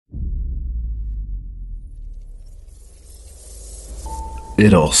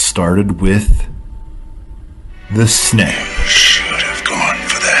It all started with the snap. Should have gone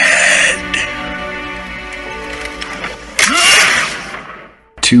for the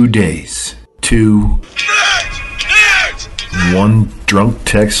head. 2 days. One drunk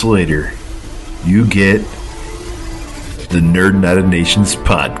text later, you get the Nerd United Nations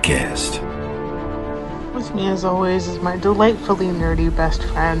podcast. With me, as always, is my delightfully nerdy best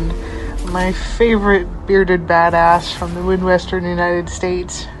friend, my favorite bearded badass from the Midwestern United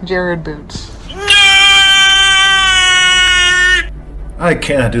States, Jared Boots. I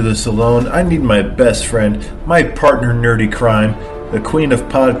cannot do this alone. I need my best friend, my partner in nerdy crime, the queen of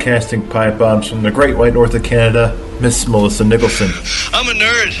podcasting pipe bombs from the Great White North of Canada, Miss Melissa Nicholson. I'm a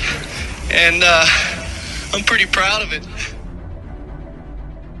nerd, and I'm pretty proud of it.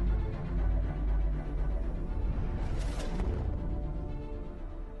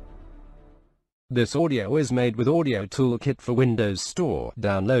 This audio is made with Audio Toolkit for Windows Store.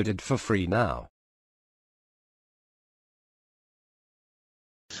 Downloaded for free now.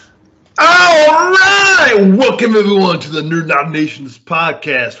 All right! Welcome everyone to the Nerd United Nations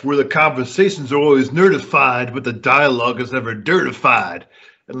podcast, where the conversations are always nerdified, but the dialogue is never dirtified.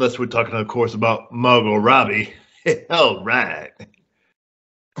 Unless we're talking, of course, about Margot Robbie. All right.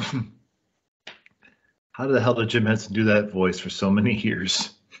 How the hell did Jim Henson do that voice for so many years?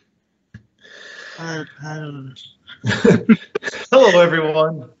 I don't know. Hello,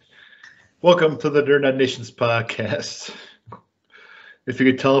 everyone. Welcome to the Nerd United Nations podcast. If you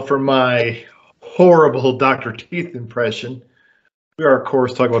could tell from my horrible Dr. Teeth impression, we are, of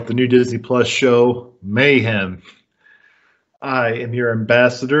course, talking about the new Disney Plus show, Mayhem. I am your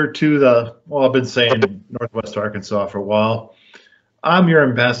ambassador to the, well, I've been saying Northwest Arkansas for a while. I'm your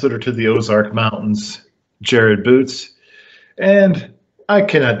ambassador to the Ozark Mountains, Jared Boots. And I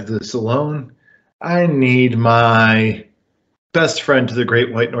cannot do this alone. I need my best friend to the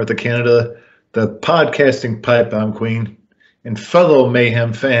Great White North of Canada, the podcasting pipe bomb queen, and fellow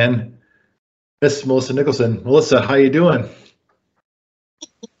Mayhem fan, Miss Melissa Nicholson. Melissa, how you doing?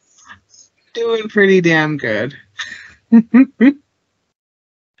 Doing pretty damn good.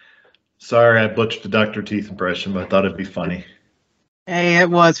 Sorry, I butchered the Dr. Teeth impression, but I thought it'd be funny. Hey, it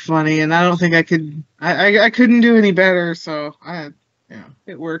was funny, and I don't think I could. I couldn't do any better, so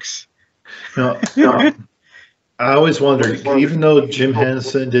it works. No, I always wondered, even though Jim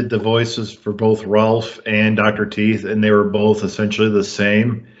Henson did the voices for both Ralph and Dr. Teeth, and they were both essentially the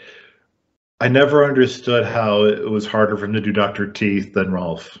same, I never understood how it was harder for him to do Dr. Teeth than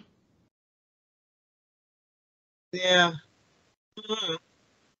Ralph. Yeah.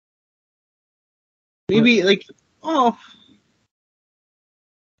 Maybe, like, I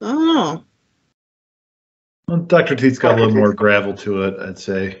don't know. Well, Dr. Teeth's got a little more gravel to it, I'd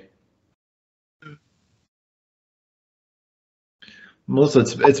say. Melissa,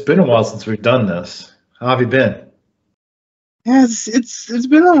 it's been a while since we've done this. How have you been? Yeah, it's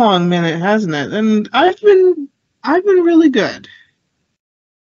been a long minute, hasn't it? And I've been really good.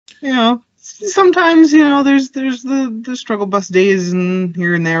 You know, sometimes there's the struggle bus days and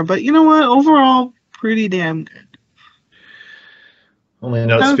here and there, but you know what? Overall, pretty damn good. Only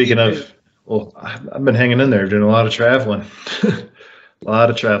note, speaking of, well, I've been hanging in there, doing a lot of traveling,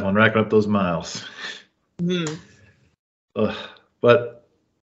 racking up those miles. Mm-hmm. But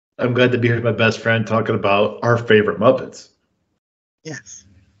I'm glad to be here with my best friend talking about our favorite Muppets. Yes.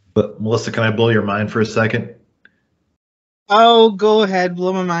 But Melissa, can I blow your mind for a second? Oh, go ahead,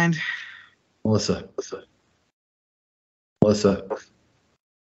 blow my mind. Melissa.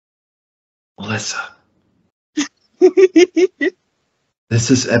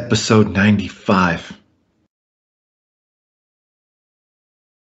 This is episode 95.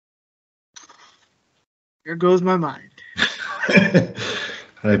 There goes my mind.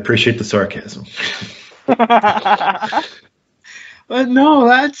 I appreciate the sarcasm. But no,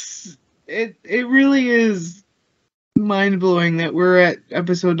 that's it. It really is mind blowing that we're at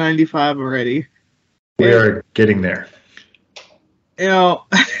episode 95 already. We are getting there. You know.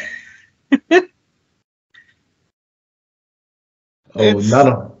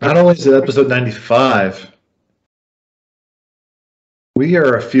 Not only is it episode 95, we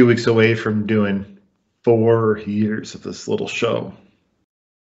are a few weeks away from doing 4 years of this little show.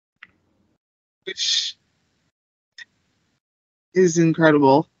 Which is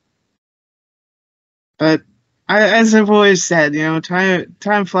incredible. But as I've always said,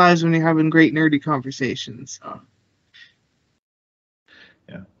 time flies when you're having great nerdy conversations. So.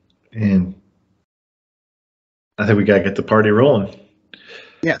 Yeah. And I think we got to get the party rolling.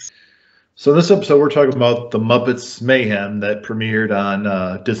 Yes. So in this episode, we're talking about the Muppets Mayhem that premiered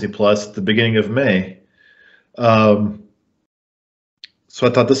on Disney Plus at the beginning of May. So I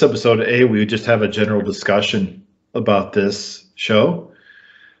thought this episode, we would just have a general discussion about this show.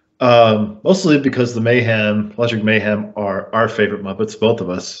 Mostly because the Electric Mayhem, are our favorite Muppets, both of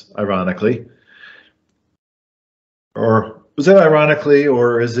us, ironically. Or was it ironically,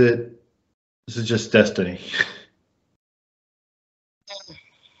 or is it just destiny?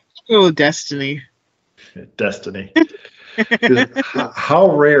 Oh, Destiny. Destiny.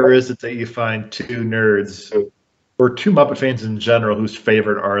 How rare is it that you find two nerds or two Muppet fans in general whose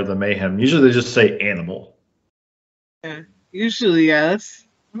favorite are the Mayhem? Usually they just say animal. Yeah, usually, yeah. That's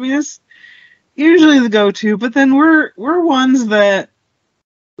usually the go-to. But then we're ones that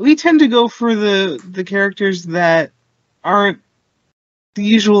we tend to go for the characters that aren't the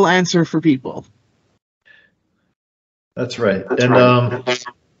usual answer for people. That's right.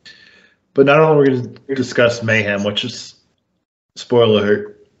 But not only are we going to discuss Mayhem, which is, spoiler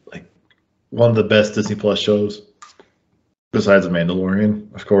alert, like one of the best Disney Plus shows, besides The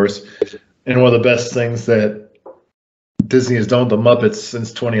Mandalorian, of course, and one of the best things that Disney has done with the Muppets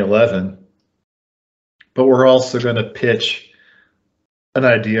since 2011. But we're also going to pitch an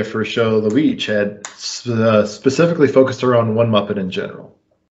idea for a show that we each had specifically focused around one Muppet in general.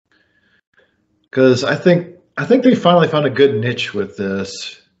 Because I think they finally found a good niche with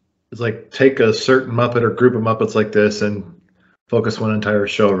this. It's like take a certain Muppet or group of Muppets like this and focus one entire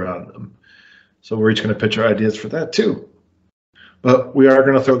show around them. So we're each going to pitch our ideas for that too. But we are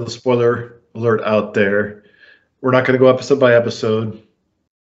going to throw the spoiler alert out there. We're not going to go episode by episode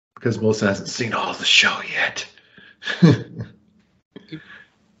because Melissa hasn't seen all the show yet.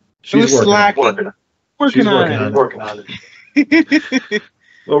 She's working on it.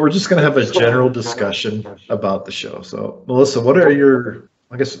 Well, we're just going to have a general discussion about the show. So, Melissa, what are your,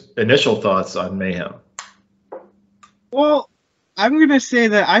 initial thoughts on Mayhem? Well, I'm going to say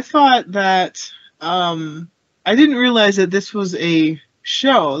that I thought that I didn't realize that this was a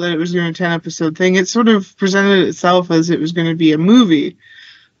show, that it was going to be a 10-episode thing. It sort of presented itself as it was going to be a movie.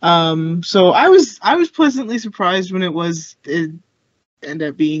 So I was pleasantly surprised when it ended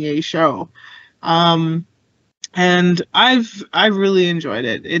up being a show. And I've really enjoyed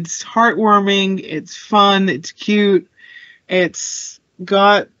it. It's heartwarming, it's fun, it's cute, it's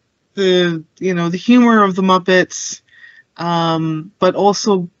got the humor of the Muppets, but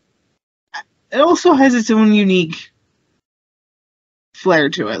also it also has its own unique flair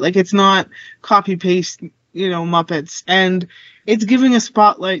to it. Like, it's not copy paste, Muppets, and it's giving a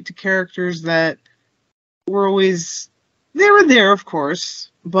spotlight to characters that were there, of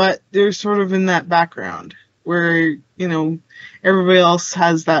course, but they're sort of in that background where, everybody else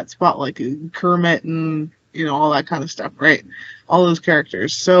has that spotlight, Kermit and, all that kind of stuff, right? All those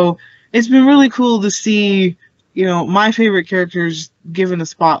characters. So it's been really cool to see, my favorite characters given a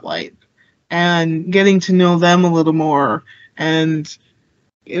spotlight and getting to know them a little more and,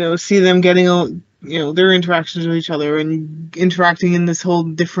 see them getting, their interactions with each other and interacting in this whole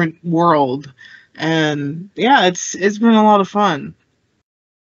different world. And yeah, it's been a lot of fun.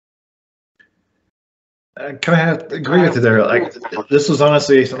 Can I agree with you there? Like, this was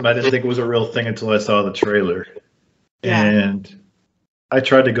honestly something I didn't think was a real thing until I saw the trailer. Yeah. And I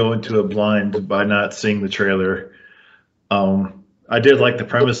tried to go into it blind by not seeing the trailer. I did like the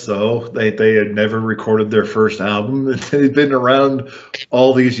premise, though. They had never recorded their first album. They'd been around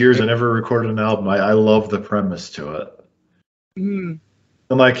all these years and never recorded an album. I love the premise to it. Mm.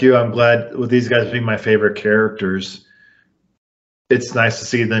 And like you, I'm glad with these guys being my favorite characters. It's nice to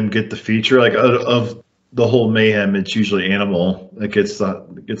see them get the feature. Like, of the whole Mayhem, it's usually Animal that gets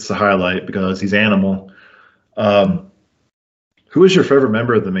the highlight because he's Animal. Who is your favorite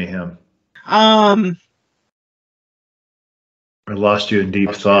member of the Mayhem? I lost you in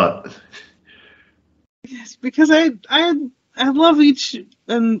deep thought. Yes, because I love each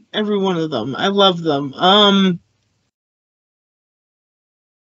and every one of them. I love them.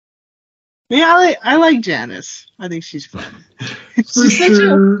 Yeah, I like Janice. I think she's fun. For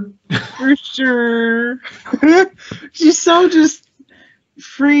sure. For sure. She's so just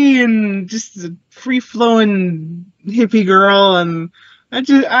free and just a free-flowing hippie girl, and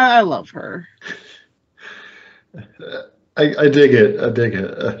I love her. I dig it.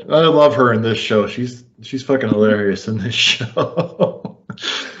 I love her in this show. She's fucking hilarious in this show.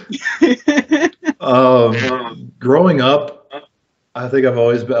 Growing up, I think I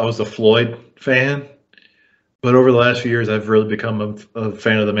was a Floyd fan, but over the last few years, I've really become a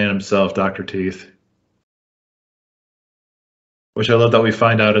fan of the man himself, Dr. Teeth. Which I love that we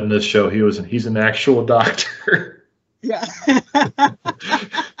find out in this show he's an actual doctor. Yeah.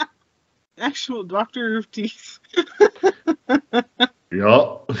 Actual doctor of teeth.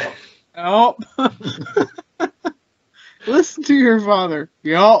 Yup. Oh. Listen, to your father.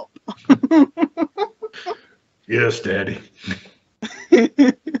 Yup. Yes, Daddy.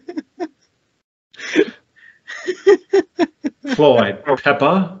 Floyd,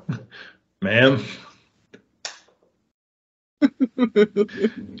 Peppa, ma'am.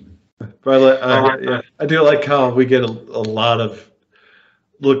 But I do like how we get a lot of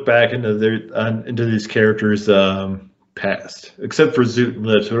look back into into these characters' past, except for Zoot and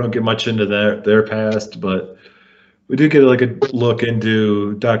Lips. We don't get much into their past, but we do get like a look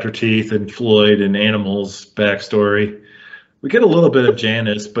into Dr. Teeth and Floyd and Animal's backstory. We get a little bit of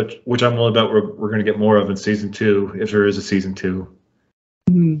Janice, but which I'm willing to bet we're going to get more of in season 2, if there is a season 2,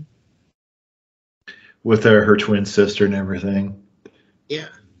 with her twin sister and everything. Yeah.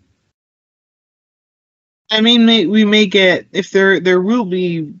 I mean, we may get, if there will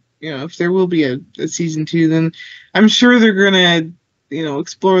be, if there will be a season 2, then I'm sure they're gonna,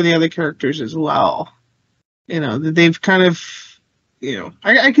 explore the other characters as well. That they've kind of,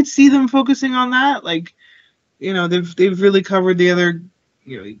 I could see them focusing on that. Like, they've really covered the other,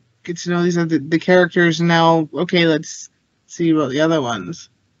 get to know these other the characters. And now, okay, let's see about the other ones.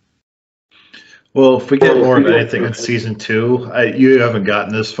 Well, if we get more of anything in season 2, you haven't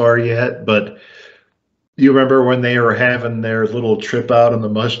gotten this far yet, but you remember when they were having their little trip out on the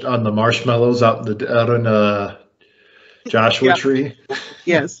marshmallows out in Joshua Tree?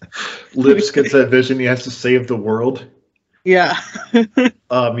 Yes. Lips gets that vision he has to save the world. Yeah.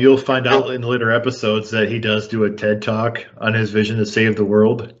 You'll find out in later episodes that he does do a TED Talk on his vision to save the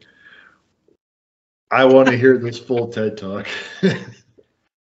world. I want to hear this full TED Talk.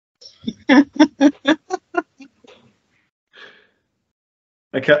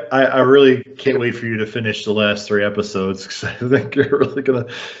 I really can't wait for you to finish the last 3 episodes, because I think you're really gonna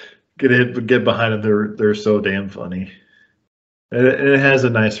get behind them. They're so damn funny, and it has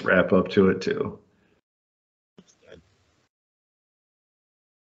a nice wrap up to it too.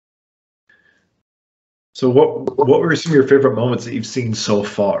 So what were some of your favorite moments that you've seen so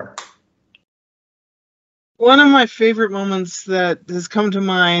far? One of my favorite moments that has come to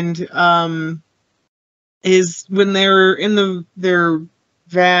mind is when they're in their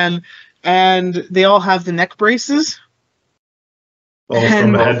van and they all have the neck braces. Oh,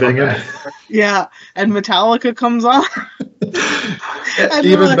 from the headbanging? Yeah, and Metallica comes on.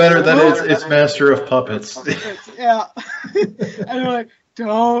 Even better than it's Master of Puppets. Yeah. And they're like,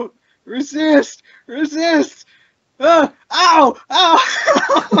 don't resist. Ow!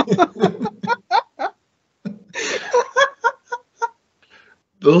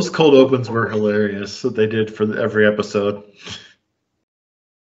 Those cold opens were hilarious that they did for every episode.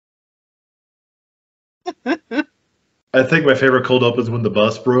 I think my favorite cold open is when the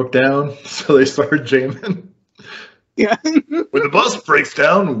bus broke down, so they started jamming. Yeah. When the bus breaks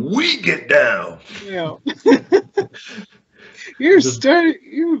down, we get down. Yeah. You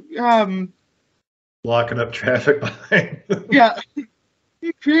blocking up traffic behind. Yeah.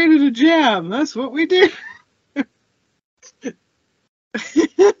 You created a jam. That's what we did.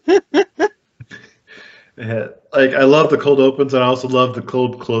 Yeah, like I love the cold opens, and I also love the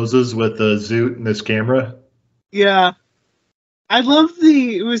cold closes with the Zoot and this camera. Yeah, I love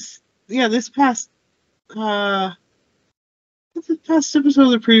this past episode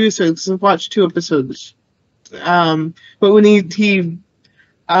of the previous one, because I've watched 2 episodes. But when he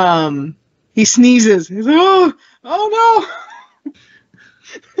sneezes, he's like, oh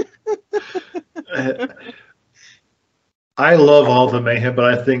no. I love all the Mayhem, but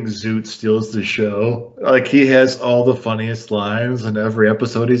I think Zoot steals the show. Like, he has all the funniest lines in every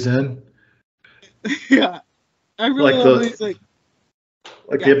episode he's in. Yeah, I really love these. Like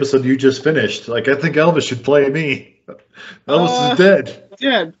the episode you just finished. Like, I think Elvis should play me. Elvis is dead.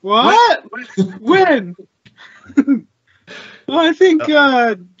 Dead? What? When? Well, I think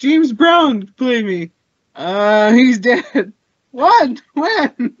James Brown play me. He's dead. What?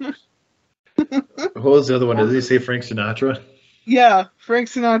 When? What was the other one? Did he say Frank Sinatra? Yeah, Frank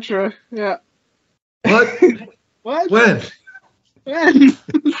Sinatra. Yeah. What? What? When?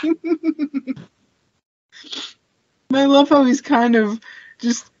 I love how he's kind of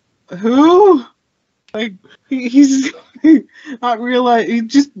just, who? Like, he's not realizing,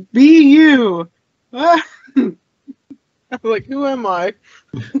 just be you. I'm like, who am I?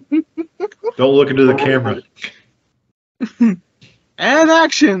 Don't look into the camera. And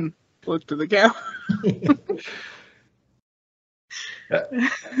action. Look to the camera.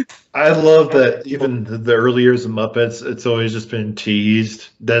 I love that even the early years of Muppets, it's always just been teased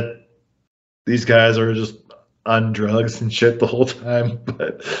that these guys are just on drugs and shit the whole time.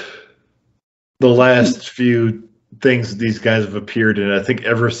 But the last few things that these guys have appeared in, I think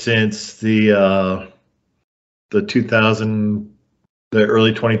ever since the the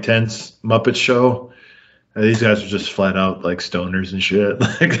early 2010s Muppet Show. And these guys are just flat out like stoners and shit.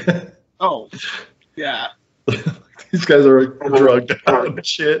 Like, Oh, yeah. these guys are drugged out and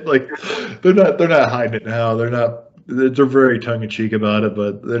shit. Like, they're not hiding it now. They're very tongue in cheek about it,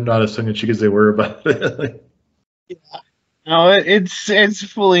 but they're not as tongue in cheek as they were about it. Like, Yeah. No, it's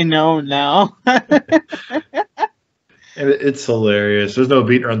fully known now. and it's hilarious. There's no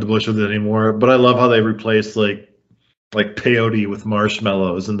beating around the bush with it anymore. But I love how they replaced like peyote with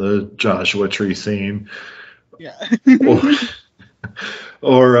marshmallows in the Joshua Tree scene. Yeah.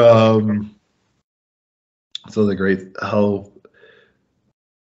 Or so the great how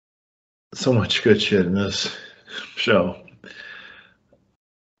so much good shit in this show.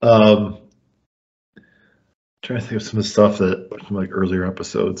 Trying to think of some of the stuff that from like earlier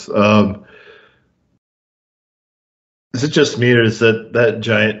episodes. Is it just me, or is that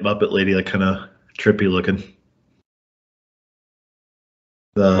giant Muppet lady like kind of trippy looking?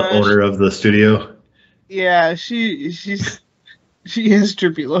 The owner of the studio. Yeah, she is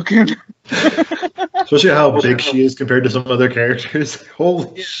trippy looking. Especially how big she is compared to some other characters.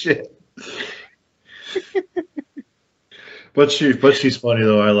 Holy shit. But she's funny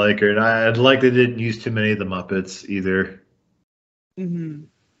though. I like her, and I'd like they didn't use too many of the Muppets either. Mm-hmm.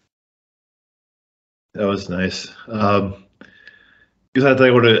 That was nice. Because I thought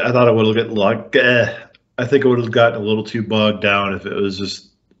it would have gotten I think it would have gotten a little too bogged down if it was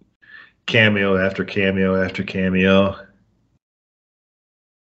just cameo after cameo after cameo.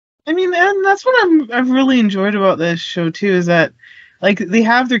 I mean, and that's what I've really enjoyed about this show too, is that like they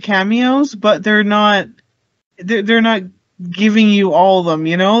have their cameos, but they're not giving you all of them,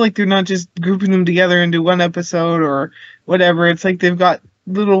 you know? Like they're not just grouping them together into one episode or whatever. It's like they've got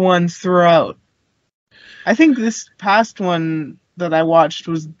little ones throughout. I think this past one that I watched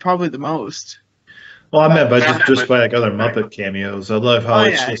was probably the most. Well, I meant by just by like other Muppet cameos. I love how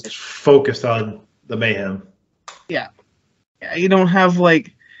it's just focused on the Mayhem. Yeah. Yeah, you don't have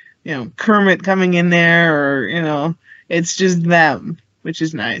like, you know, Kermit coming in there or, you know, it's just them, which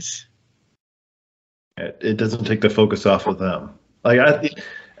is nice. It doesn't take the focus off of them. Like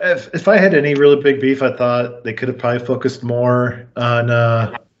if I had any really big beef, I thought they could have probably focused more on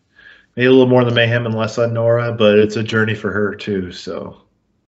maybe a little more on the Mayhem and less on Nora, but it's a journey for her too. So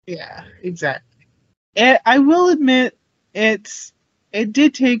yeah, exactly. And I will admit it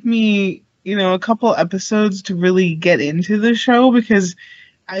did take me, you know, a couple episodes to really get into the show because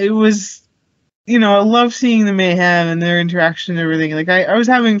I was, you know, I love seeing the Mayhem and their interaction and everything. Like I was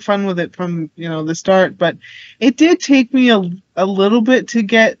having fun with it from, you know, the start, but it did take me a little bit to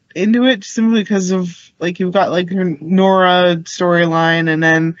get into it simply because of like you've got like her Nora storyline and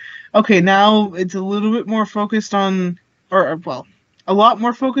then okay, now it's a little bit more focused on a lot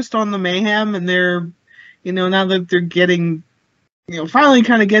more focused on the Mayhem and they're, you know, now that they're getting, you know, finally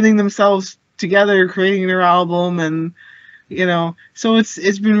kind of getting themselves together, creating their album and you know, so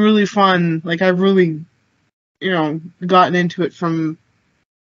it's been really fun. Like I've really, you know, gotten into it from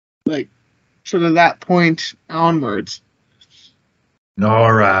like sort of that point onwards.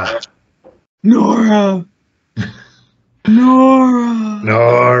 Nora. Nora.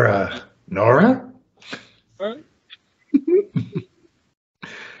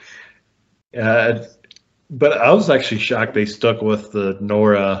 But I was actually shocked they stuck with the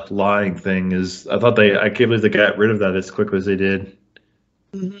Nora lying thing. I can't believe they got rid of that as quickly as they did.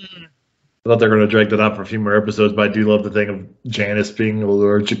 Mm-hmm. I thought they were going to drag that out for a few more episodes, but I do love the thing of Janice being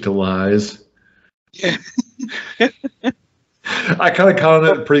allergic to lies. Yeah. I kind of caught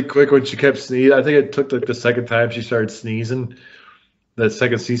it pretty quick when she kept sneezing. I think it took like the second time she started sneezing. That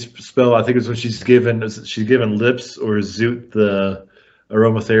second spell, I think is when she's given Lips or Zoot the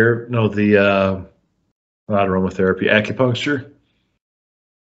aromatherapy. No, the not aromatherapy, acupuncture.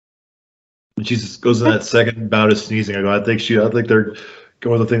 And she just goes in that second bout of sneezing. I think they're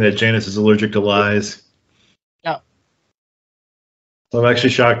going with the thing that Janice is allergic to lies. Yeah. So I'm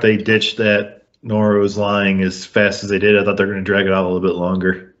actually shocked they ditched that Nora was lying as fast as they did. I thought they were going to drag it out a little bit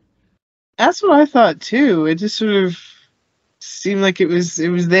longer. That's what I thought too. It just sort of seemed like it was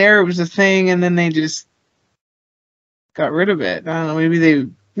there, it was a thing, and then they just got rid of it. I don't know,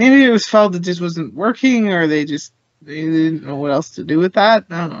 maybe it was felt it just wasn't working, or they didn't know what else to do with that.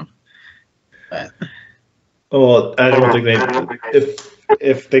 I don't know. But well, I don't think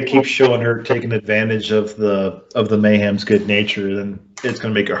if they keep showing her taking advantage of the Mayhem's good nature, then it's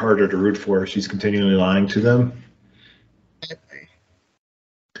going to make it harder to root for her. She's continually lying to them.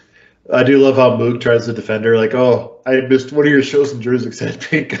 I do love how Moog tries to defend her, like, "Oh, I missed one of your shows in Jersey because I had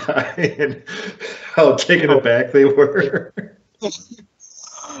pink eye," and how taken aback they were.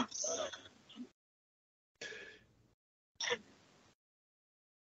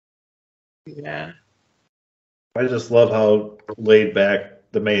 Yeah. I just love how laid back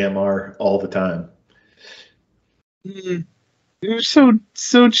the Mayhem are all the time. They're so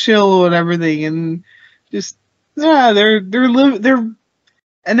chill with everything, and just they're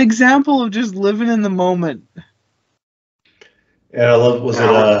an example of just living in the moment. And I love, was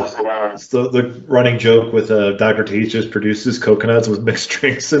it the running joke with Dr. T just produces coconuts with mixed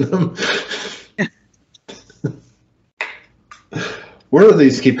drinks in them? Where do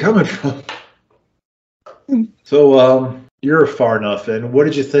these keep coming from? So, you're far enough, and what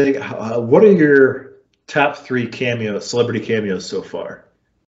did you think? What are your top 3 celebrity cameos so far?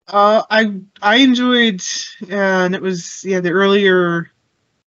 I enjoyed, and it was the earlier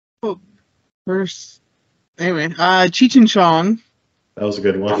first. Anyway, Cheech and Chong. That was a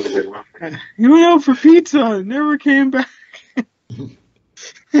good one. He went out for pizza and never came back.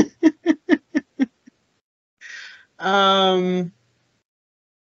 Cheech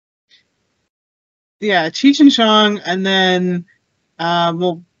and Chong, and then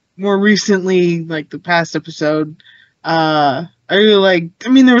more recently, like the past episode, I really like. I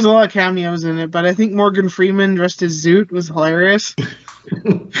mean, there was a lot of cameos in it, but I think Morgan Freeman dressed as Zoot was hilarious.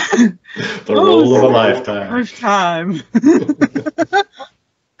 The role of a lifetime.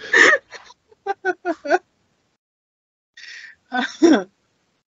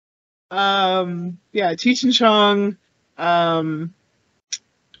 Cheech and Chong,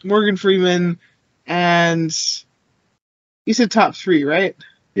 Morgan Freeman, and you said top 3, right?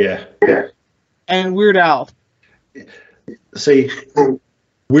 Yeah. And Weird Al. See,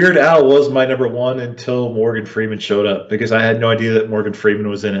 Weird Al was my number 1 until Morgan Freeman showed up, because I had no idea that Morgan Freeman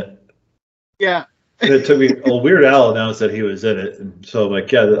was in it. Yeah. And it took me. Weird Al announced that he was in it, and so I'm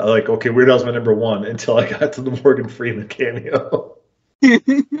like, okay, Weird Al's my number 1 until I got to the Morgan Freeman cameo,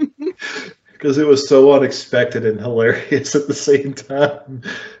 because it was so unexpected and hilarious at the same time,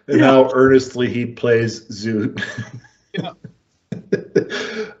 and how earnestly he plays Zoot. Yeah.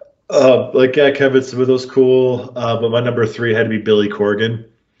 Kevin Smith was cool, but my number 3 had to be Billy Corgan,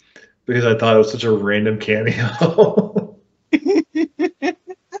 because I thought it was such a random cameo.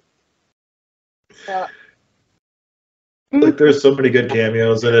 Like, there's so many good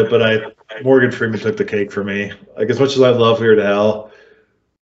cameos in it, but Morgan Freeman took the cake for me. Like, as much as I love Weird Al,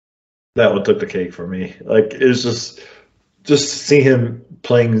 that one took the cake for me. Like, it was just see him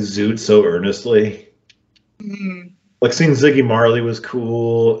playing Zoot so earnestly. Like, seeing Ziggy Marley was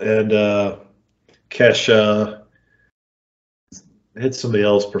cool, and Kesha. They had somebody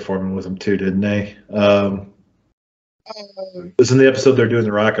else performing with him too, didn't they? It was in the episode they're doing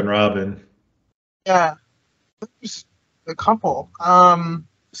the Rock and Robin. Yeah, there's a couple.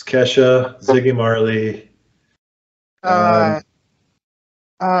 It's Kesha, Ziggy Marley.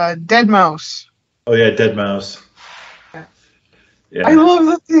 Dead Mouse. Oh yeah, Dead Mouse. Yeah. I love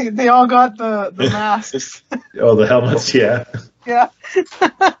that they all got the masks. Oh, the helmets, yeah. Yeah.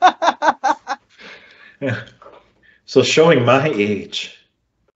 Yeah. So, showing my age,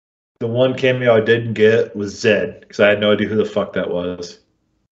 the one cameo I didn't get was Zed, because I had no idea who the fuck that was.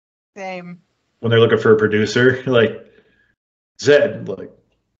 Same. When they're looking for a producer, like, Zed, like,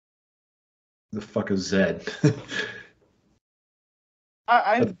 who the fuck is Zed?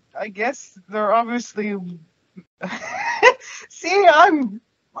 I guess they're obviously. See, I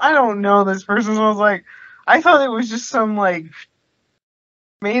don't know this person, so I was like, I thought it was just some like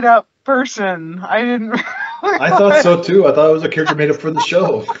made up person. I didn't. I thought so too. I thought it was a character made up for the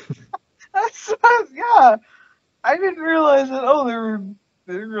show. Yeah, I didn't realize that. Oh, they're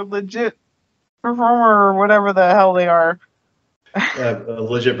a legit performer or whatever the hell they are. A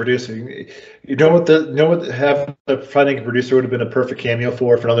legit producer. You know what finding a producer would have been a perfect cameo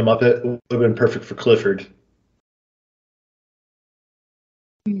for another Muppet? Would have been perfect for Clifford.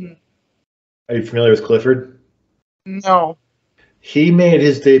 Are you familiar with Clifford? No. He made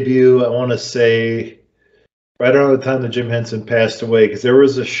his debut, I want to say, right around the time that Jim Henson passed away, because there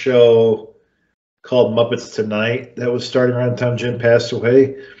was a show called Muppets Tonight that was starting around the time Jim passed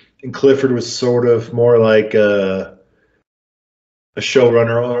away, and Clifford was sort of more like a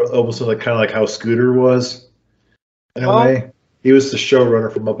showrunner, almost like kind of like how Scooter was in a way. He was the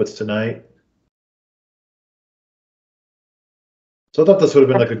showrunner for Muppets Tonight. So I thought this would have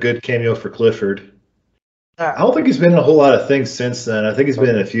been like a good cameo for Clifford. I don't think he's been in a whole lot of things since then. I think he's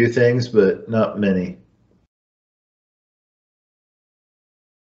been in a few things, but not many.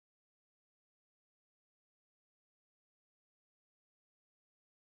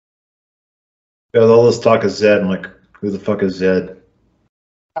 Yeah, with all this talk of Zed, I'm like, who the fuck is Zed?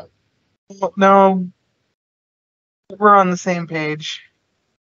 No, we're on the same page.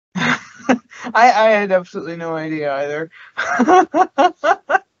 I had absolutely no idea either.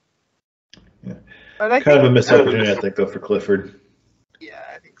 But I Kind of a think, missed opportunity, I think, though, for Clifford. yeah,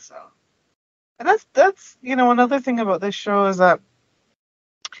 I think so. And that's another thing about this show is that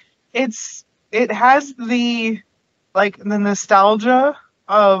it has the nostalgia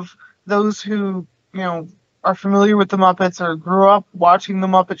of those who are familiar with the Muppets or grew up watching the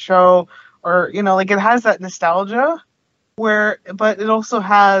Muppet Show, or it has that nostalgia but it also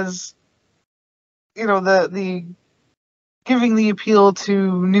has the giving the appeal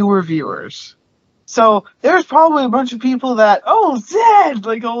to newer viewers. So there's probably a bunch of people that, oh, Zed,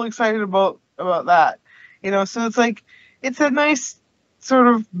 all excited about that. So it's it's a nice sort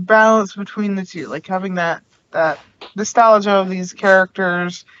of balance between the two, having that nostalgia of these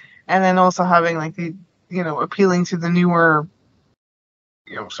characters, and then also having the appealing to the newer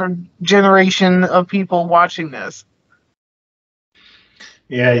sort of generation of people watching this.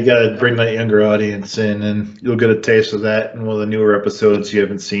 Yeah, you got to bring that younger audience in, and you'll get a taste of that in one of the newer episodes you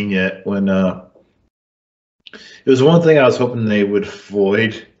haven't seen yet. When it was one thing I was hoping they would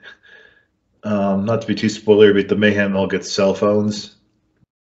avoid, not to be too spoiler, but the Mayhem all gets cell phones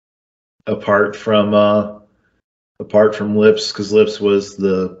apart from Lips, because Lips was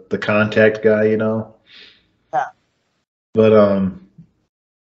the contact guy, Yeah. But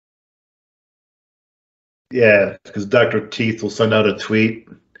yeah, because Dr. Teeth will send out a tweet,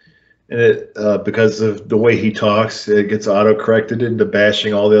 and it because of the way he talks, it gets auto-corrected into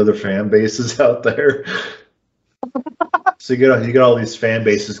bashing all the other fan bases out there. So you get all these fan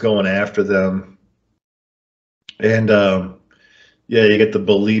bases going after them, and yeah, you get the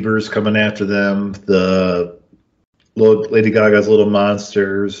Believers coming after them, the Lady Gaga's Little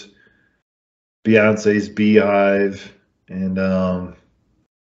Monsters, Beyonce's Beehive, and the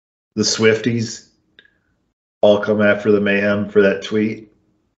Swifties all come after the Mayhem for that tweet,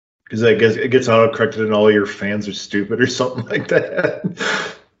 because I guess it gets auto-corrected and all your fans are stupid or something like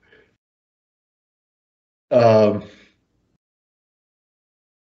that.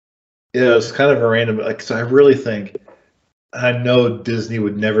 Yeah, it's kind of a random. So I really think, I know Disney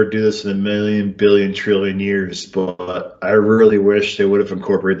would never do this in a million, billion, trillion years, but I really wish they would have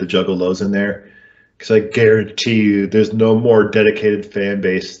incorporated the Juggalos in there, because I guarantee you, there's no more dedicated fan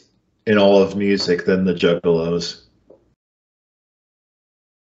base in all of music than the Juggalos.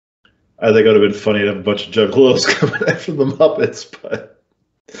 I think it would have been funny to have a bunch of Juggalos coming after the Muppets, but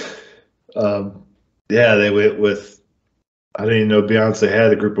yeah, they went with. I didn't even know Beyonce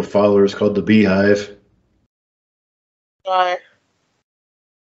had a group of followers called the Beehive. Right.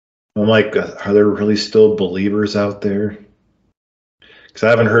 I'm like, are there really still Believers out there? Because I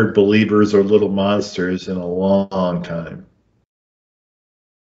haven't heard Believers or Little Monsters in a long time.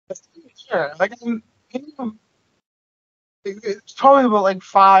 Sure. It's probably about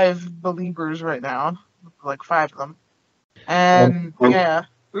 5 Believers right now, 5 of them, and yeah.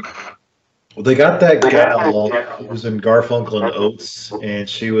 Well, they got that gal who was in Garfunkel and Oates, and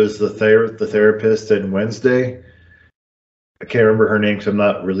she was the therapist in Wednesday. I can't remember her name because I'm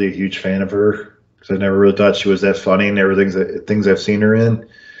not really a huge fan of her, because I never really thought she was that funny in everything things I've seen her in.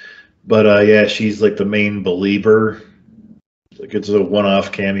 But yeah, she's the main believer. It's a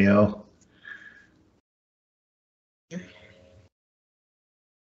one-off cameo.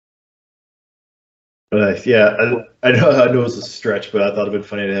 But yeah, I know it's a stretch, but I thought it'd been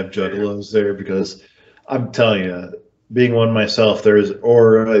funny to have Juggalos there, because I'm telling you, being one myself,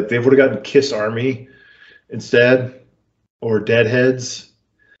 or they would have gotten Kiss Army instead, or Deadheads,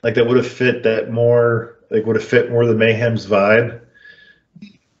 that would have fit that more, would have fit more the Mayhem's vibe.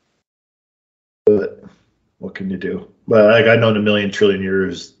 But what can you do? But I know in a million trillion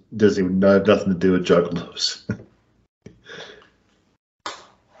years, Disney would have nothing to do with Juggalos.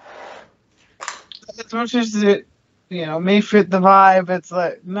 As much as it, may fit the vibe, it's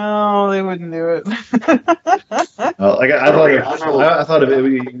no, they wouldn't do it. I thought of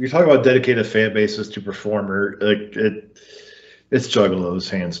it. You talk about dedicated fan bases to performer, it's Juggalos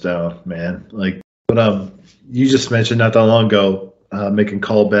hands down, man. But you just mentioned not that long ago, making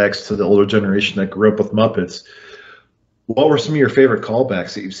callbacks to the older generation that grew up with Muppets. What were some of your favorite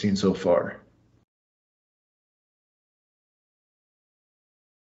callbacks that you've seen so far?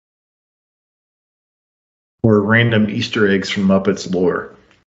 Or random Easter eggs from Muppets lore?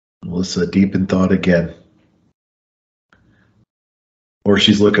 Melissa, deep in thought again. Or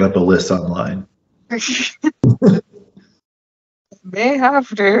she's looking up a list online. May have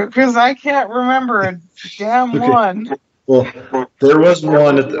to, because I can't remember a damn one. Well, there was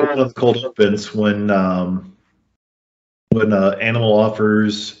one at one of the cold opens when Animal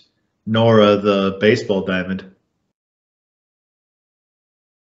offers Nora the baseball diamond.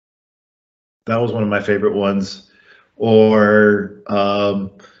 That was one of my favorite ones. Or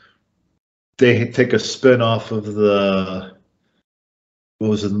they take a spin off of the what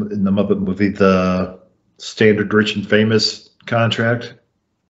was it in the Muppet movie, the Standard Rich and Famous contract.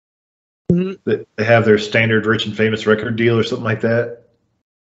 Mhm. They have their Standard Rich and Famous record deal or something like that.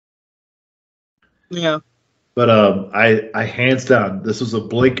 Yeah. But I hands down, this was a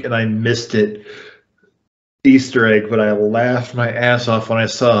blink and I missed it Easter egg, but I laughed my ass off when I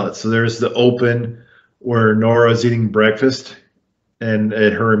saw it. So there's the open where Nora's eating breakfast, and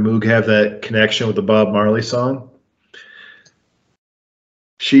her and Moog have that connection with the Bob Marley song.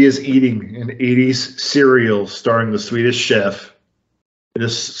 She is eating an 80s cereal starring the Swedish Chef.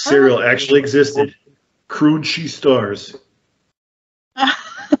 This cereal actually existed. Crunchy Stars.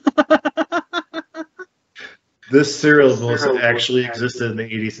 This cereal, Melissa, actually existed in the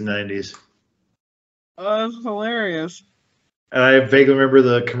 80s and 90s. Oh, that's hilarious. And I vaguely remember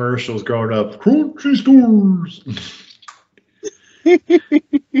the commercials growing up. Crunchy Stars.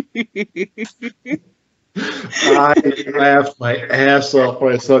 I laughed my ass off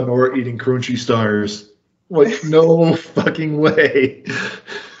when I saw Nora eating Crunchy Stars. Like, no fucking way.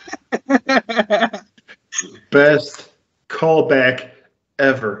 Best callback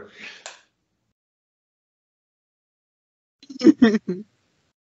ever. Did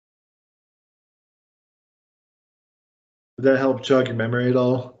that help jog your memory at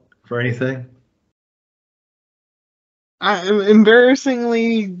all for anything?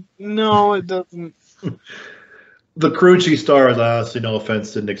 Embarrassingly, no, it doesn't. The Crunchy Stars, honestly, no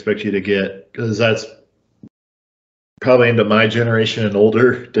offense, didn't expect you to get, because that's probably into my generation and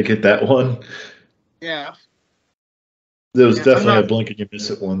older to get that one. Yeah. There was Yeah, definitely I'm not- a blink and you miss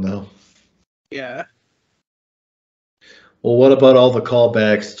it one, though. Yeah. Well, what about all the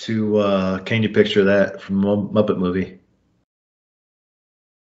callbacks to Can You Picture That from Muppet Movie?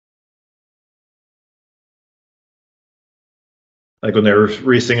 Like when they were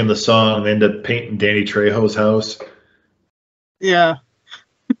re-singing the song, they ended up painting Danny Trejo's house. Yeah.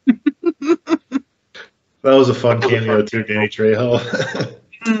 That was a fun cameo too, Danny Trejo.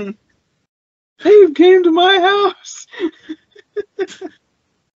 Hey, you came to my house.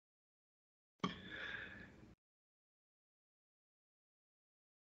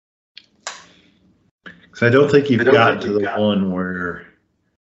 Because I don't think you've gotten to the one where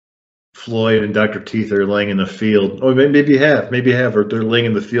Floyd and Dr. Teeth are laying in the field. Oh, maybe you have. Maybe you have. Or they're laying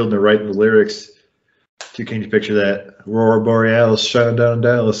in the field and they're writing the lyrics to Can You Picture That? Aurora Borealis shining down in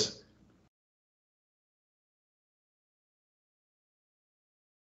Dallas.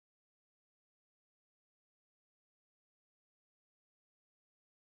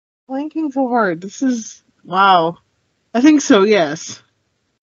 Blanking so hard. This is wow. I think so. Yes.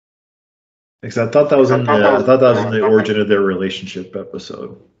 Because I thought that was in the origin of their relationship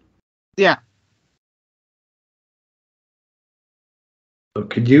episode. Yeah. So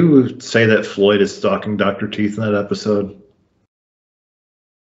could you say that Floyd is stalking Dr. Teeth in that episode?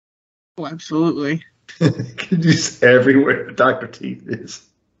 Oh, absolutely. Could you say everywhere Dr. Teeth is?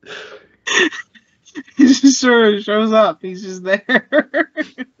 He just sort of shows up. He's just there.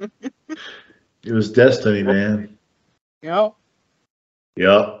 It was destiny, man. Yep.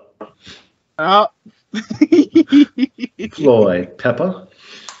 Yup. Oh. Floyd, Peppa.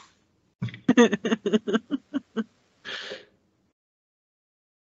 And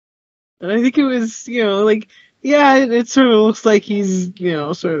I think it was, like, yeah, it sort of looks like he's,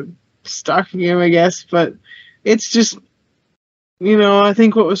 sort of stalking him, I guess, but it's just, I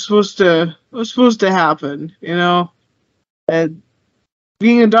think what was supposed to happen, and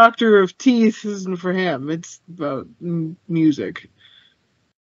being a doctor of teeth isn't for him. It's about music.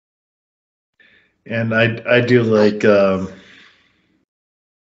 And I do like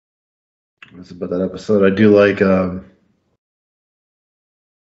what's about that episode? I do like I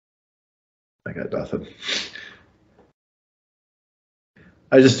got nothing.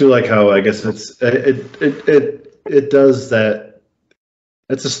 I just do like how I guess it does that.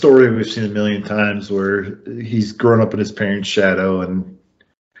 It's a story we've seen a million times where he's grown up in his parents' shadow, and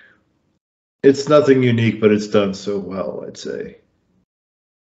it's nothing unique, but it's done so well, I'd say.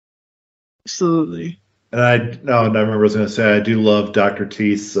 Absolutely. And I remember what I was going to say. I do love Dr.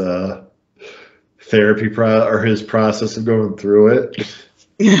 Teeth's therapy or his process of going through it.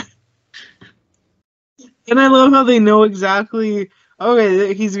 Yeah. And I love how they know exactly,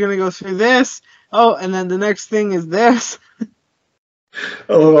 okay, he's going to go through this. Oh, and then the next thing is this.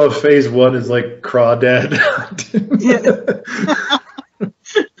 I love how phase one is like crawdad.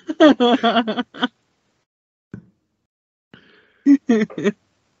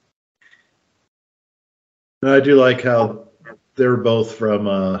 I do like how they're both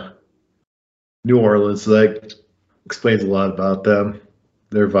from New Orleans, so that explains a lot about them.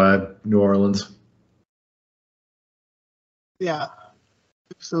 their vibe, New Orleans. Yeah,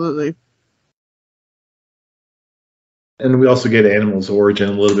 absolutely. And we also get Animal's origin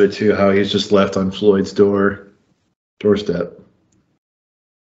a little bit too, how he's just left on Floyd's doorstep.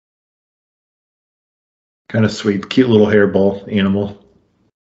 Kind of sweet, cute little hairball Animal.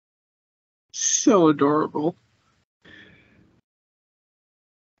 So adorable.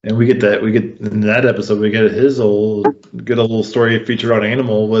 And we get in that episode, we get a little story feature on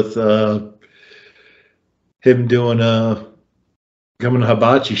Animal with him doing becoming a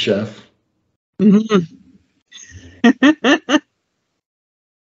hibachi chef. Mm-hmm.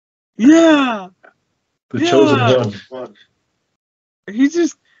 Yeah. The chosen one. Are you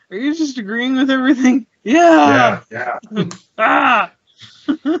just agreeing with everything? Yeah. Yeah. Ah.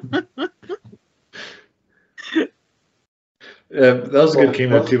 Yeah, that was a good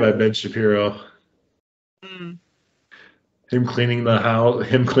cameo too by Ben Shapiro. Mm. Him cleaning the house,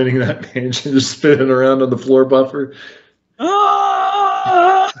 him cleaning that mansion, just spinning around on the floor buffer.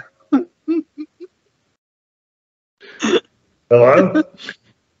 Ah. Hello?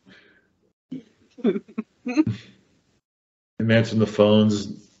 Him answering the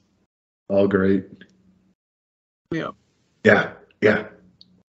phones. All great. Yeah. Yeah. Yeah.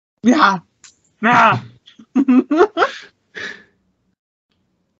 Yeah. Nah.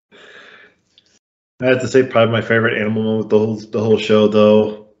 I have to say, probably my favorite Animal moment with the whole show,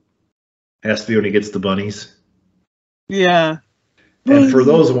 though, has to be when he gets the bunnies. Yeah. And for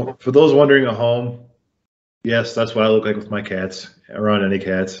those wondering at home, yes, that's what I look like with my cats, around any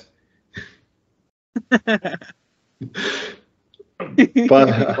cats. But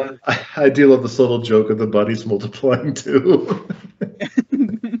I do love this little joke of the bunnies multiplying too.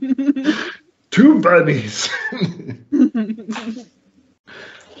 2 bunnies.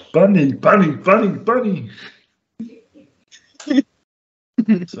 Bunny.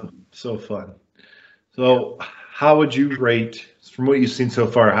 So fun. So how would you rate, from what you've seen so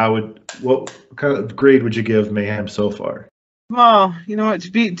far, what kind of grade would you give Mayhem so far? Well, you know what?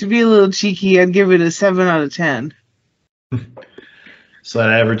 To be a little cheeky, I'd give it a 7 out of 10. So that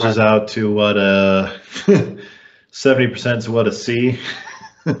averages out to what 70% to what a C.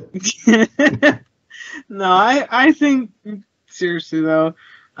 No, I think seriously though,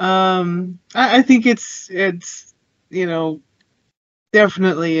 I think it's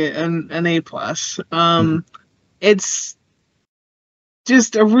definitely an A plus. It's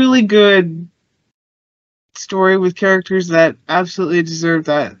just a really good story with characters that absolutely deserve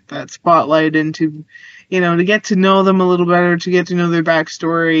that spotlight, and to get to know them a little better, to get to know their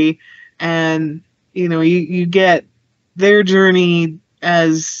backstory, and you get their journey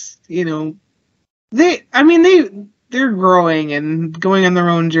as they're growing and going on their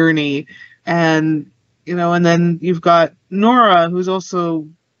own journey, and and then you've got Nora, who's also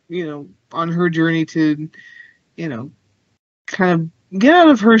on her journey to kind of get out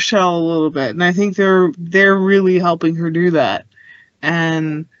of her shell a little bit, and I think they're really helping her do that.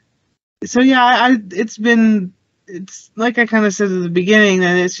 And so yeah, it's like I kind of said at the beginning,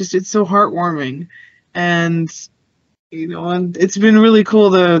 that it's so heartwarming, and and it's been really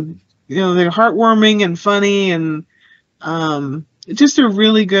cool to they're heartwarming and funny, and just a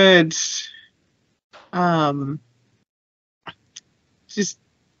really good just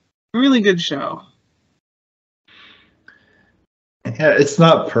really good show. Yeah, it's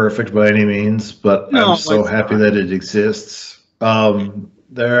not perfect by any means, but No, I'm so it's happy not. that it exists.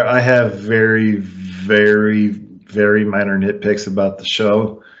 I have very, very, very minor nitpicks about the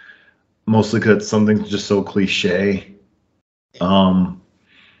show, mostly because something's just so cliche.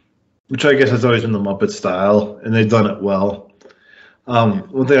 Which I guess has always been the Muppet style, and they've done it well.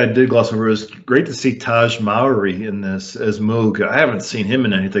 One thing I did gloss over is great to see Taj Mowry in this as Moog. I haven't seen him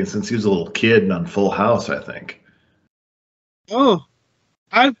in anything since he was a little kid on Full House, I think. Oh,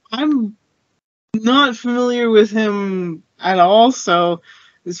 I'm not familiar with him at all, so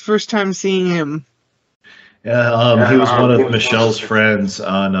it's first time seeing him. Yeah, he was one of Michelle's friends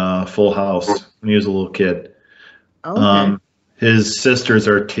on Full House when he was a little kid. Okay. His sisters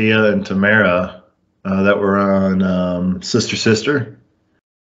are Tia and Tamara that were on Sister Sister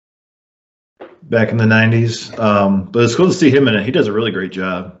back in the 90s. But it's cool to see him in it. He does a really great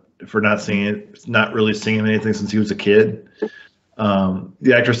job for not really seeing him in anything since he was a kid.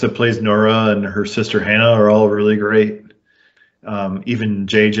 The actress that plays Nora and her sister Hannah are all really great. Even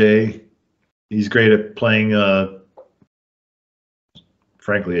JJ, he's great at playing,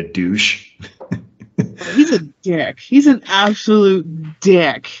 frankly, a douche. He's a dick. He's an absolute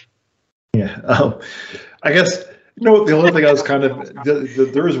dick. Yeah. I guess, the only thing I was kind of,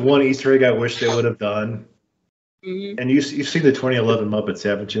 there was one Easter egg I wish they would have done. Mhm. And you've seen the 2011 Muppets,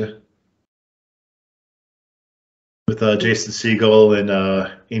 haven't you? With Jason Segel and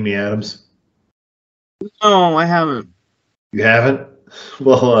Amy Adams. No, I haven't. You haven't?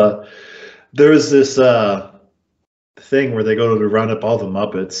 Well, there was this thing where they go to round up all the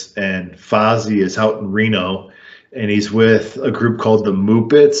Muppets, and Fozzie is out in Reno, and he's with a group called the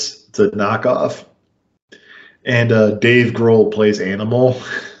Muppets. It's a knockoff. And Dave Grohl plays Animal,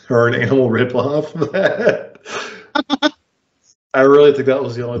 or an Animal ripoff. I really think that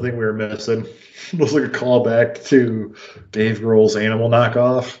was the only thing we were missing. It was like a callback to Dave Grohl's Animal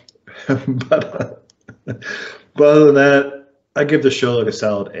knockoff. But other than that, I give the show like a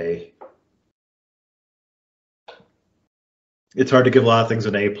solid A. It's hard to give a lot of things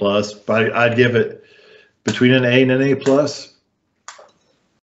an A plus, but I'd give it between an A and an A plus.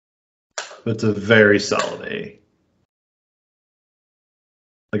 But it's a very solid A.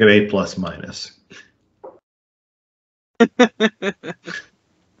 Like an A plus minus.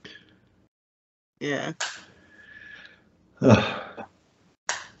 Yeah.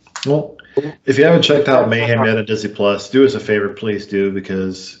 Well, if you haven't checked out Mayhem yet at Disney Plus, do us a favor, please do,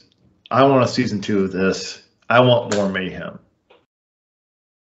 because I want a season 2 of this. I want more Mayhem.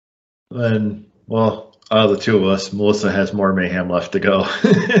 And, well, out of the two of us, Melissa has more Mayhem left to go.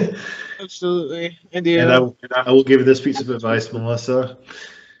 Absolutely. I do. And I will give you this piece of advice, Melissa.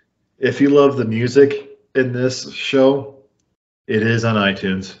 If you love the music in this show, it is on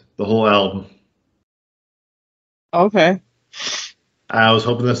iTunes, the whole album. Okay. I was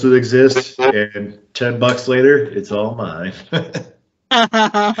hoping this would exist, and $10 later, it's all mine. 'Cause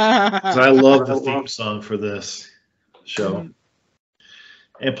I love the theme song for this show.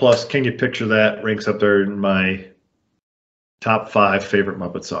 And plus, Can You Picture That ranks up there in my top 5 favorite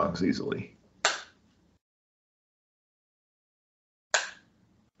Muppet songs easily. I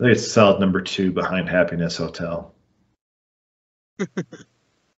think it's solid number 2 behind Happiness Hotel.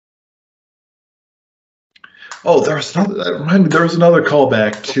 Oh, there was another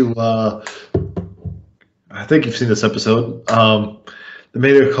callback to. I think you've seen this episode. They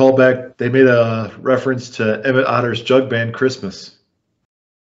made a callback. They made a reference to Emmett Otter's jug band "Christmas."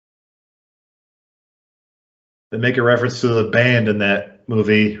 They make a reference to the band in that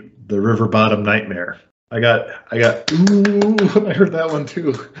movie, "The River Bottom Nightmare." I got. Ooh, I heard that one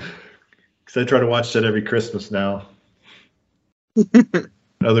too. Because I try to watch that every Christmas now.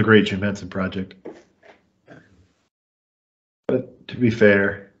 Another great Jim Henson project. But to be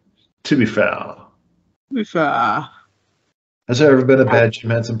fair, has there ever been a bad Jim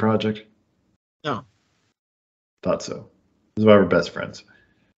Henson project? No. Thought so. This is why we're best friends.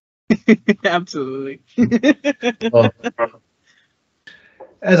 Absolutely. Well,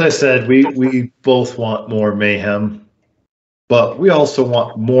 as I said, we both want more Mayhem, but we also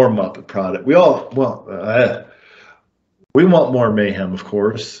want more Muppet product. We want more Mayhem, of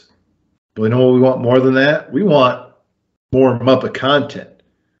course. But we know what we want more than that? We want more Muppet content.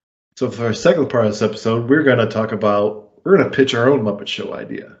 So for our second part of this episode, we're going to pitch our own Muppet Show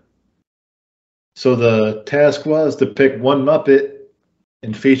idea. So the task was to pick one Muppet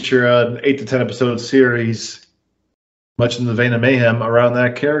and feature an 8 to 10 episode series, much in the vein of Mayhem, around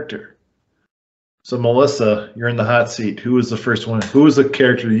that character. So Melissa, you're in the hot seat. Who was the first one? Who was the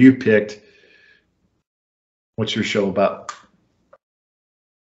character you picked? What's your show about?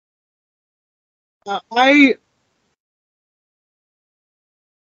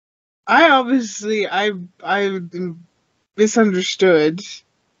 I obviously I misunderstood.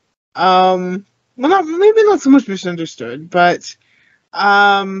 Well, maybe not so much misunderstood, but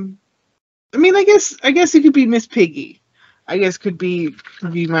I mean, I guess it could be Miss Piggy. I guess could be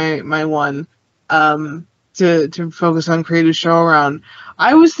my one to focus on creative show around.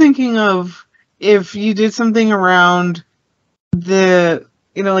 I was thinking of if you did something around the,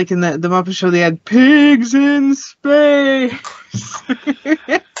 like in the Muppet Show, they had pigs in space.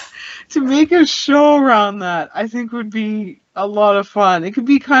 To make a show around that, I think would be a lot of fun. It could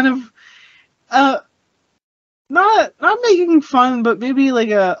be kind of not making fun, but maybe like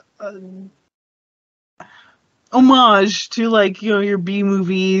a homage to, like, your B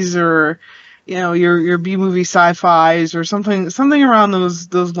movies, or your B movie sci-fis, or something around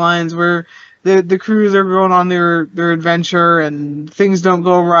those lines, where the crews are going on their adventure and things don't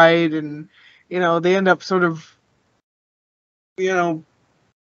go right, and they end up sort of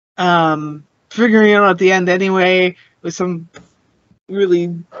figuring it out at the end anyway, with some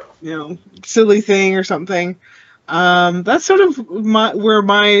really silly thing or something. That's sort of where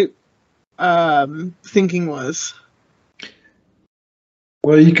my thinking was.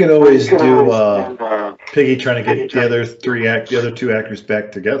 Well, you could always do Piggy trying to get the other two actors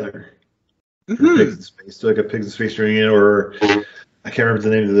back together. Pigs in Space. Do like a Pigs in Space reunion, or I can't remember the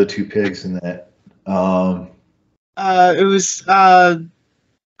name of the two pigs in that. It was I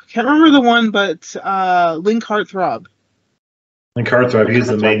can't remember the one, but Link Heartthrob. Link Heartthrob, he was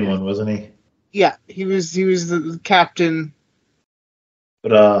the main one, wasn't he? Yeah, he was the captain.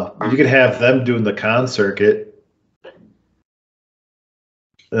 But you could have them doing the con circuit.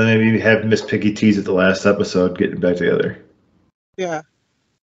 And then maybe have Miss Piggy tease at the last episode, getting back together. Yeah.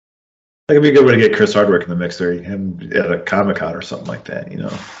 That could be a good way to get Chris Hardwick in the mix there. Him at a Comic-Con or something like that, you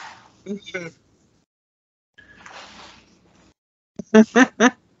know.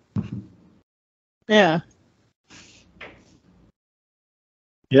 Yeah.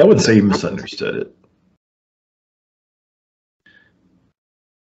 Yeah, I wouldn't say you misunderstood it.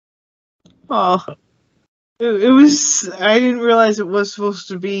 Well, it was. I didn't realize it was supposed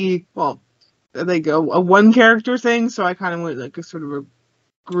to be. Well, like a one character thing, so I kind of went like a sort of a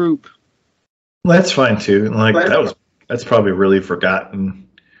group. Well, that's fine too. Like that's probably a really forgotten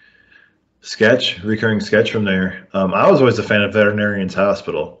recurring sketch from there. I was always a fan of Veterinarian's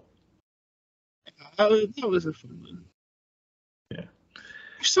Hospital. That was a fun one. Yeah.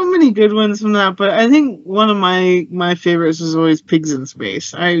 There's so many good ones from that, but I think one of my favorites was always Pigs in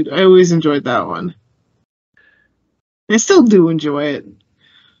Space. I always enjoyed that one. I still do enjoy it.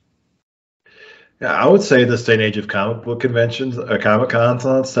 Yeah, I would say this day and age of comic book conventions, Comic Cons,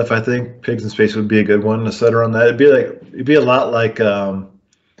 and all that stuff. I think Pigs in Space would be a good one to center on that. It'd be a lot like the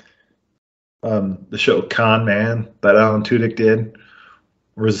show Con Man that Alan Tudyk did,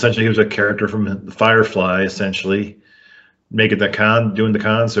 where essentially he was a character from Firefly, essentially doing the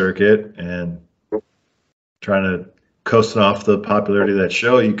con circuit and trying to coast off the popularity of that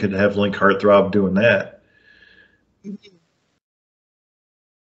show. You could have Link Heartthrob doing that.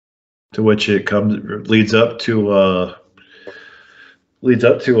 To which it leads up to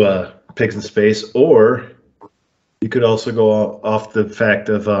Pigs in Space, or you could also go off the fact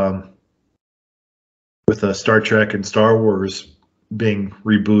of with Star Trek and Star Wars being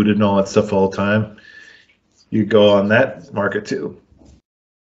rebooted and all that stuff all the time. You go on that market too.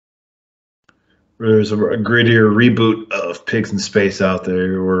 There's a grittier reboot of Pigs in Space out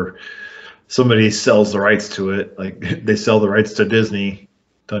there, where somebody sells the rights to it, like they sell the rights to Disney,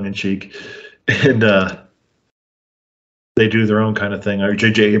 tongue in cheek, and they do their own kind of thing. Or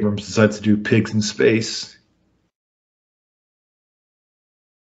J.J. Abrams decides to do Pigs in Space.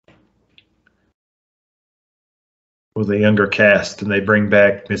 With a younger cast, and they bring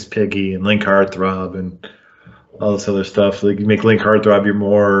back Miss Piggy and Link Heartthrob and all this other stuff. Like you make Link Heartthrob your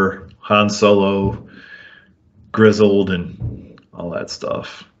more Han Solo, grizzled, and all that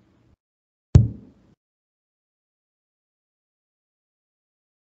stuff.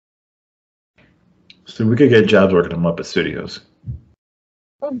 So we could get jobs working on Muppet Studios.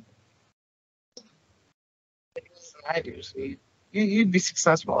 I do see. You'd be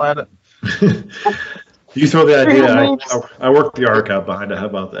successful at it. You throw the idea. I work the arc out behind it. How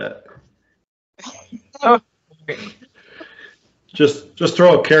about that? Oh. Just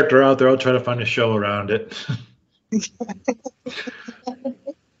throw a character out there. I'll try to find a show around it.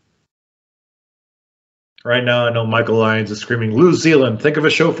 Right now, I know Michael Lyons is screaming, "New Zealand! Think of a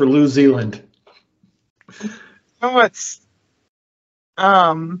show for New Zealand." What's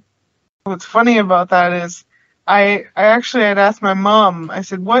funny about that is I actually had asked my mom. I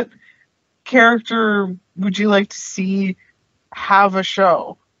said, "What character would you like to see have a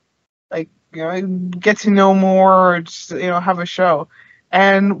show? Like, you know, get to know more, or just, you know, have a show."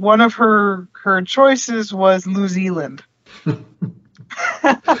 And one of her choices was New Zealand.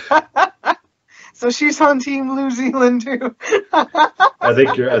 So she's on Team New Zealand too. I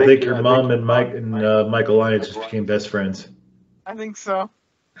think your mom and Michael Lyons just became best friends. I think so.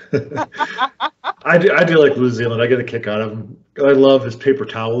 I do like New Zealand. I get a kick out of him. I love his paper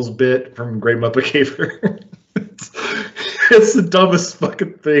towels bit from Great Muppet Caper. It's the dumbest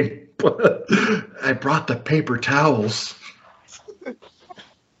fucking thing. But I brought the paper towels.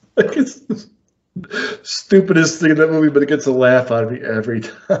 Like it's the stupidest thing in that movie, but it gets a laugh out of me every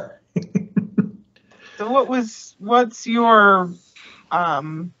time. So what's your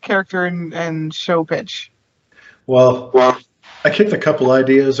character and show pitch? Well, I kicked a couple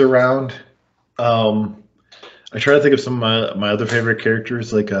ideas around. I try to think of some of my other favorite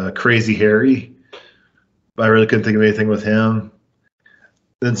characters, like Crazy Harry. But I really couldn't think of anything with him.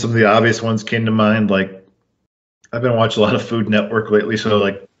 Then some of the obvious ones came to mind, like I've been watching a lot of Food Network lately, so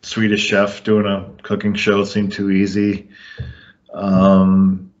like Swedish Chef doing a cooking show seemed too easy.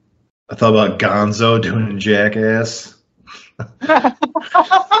 I thought about Gonzo doing Jackass. I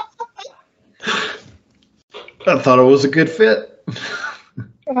thought it was a good fit.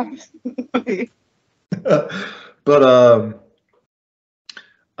 But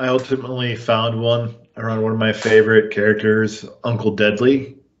I ultimately found one around one of my favorite characters, Uncle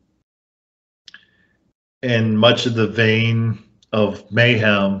Deadly. In much of the vein of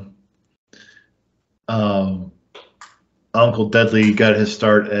Mayhem, Uncle Deadly got his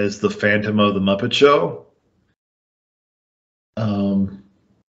start as the Phantom of the Muppet Show.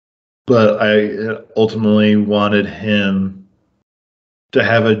 But I ultimately wanted him to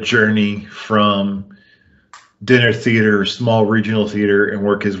have a journey from dinner theater, small regional theater, and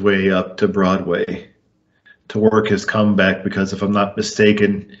work his way up to Broadway to work his comeback. Because if I'm not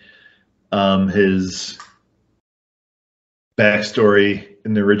mistaken, his backstory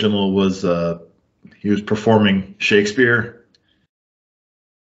in the original was he was performing Shakespeare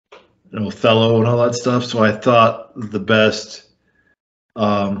and Othello and all that stuff. So I thought the best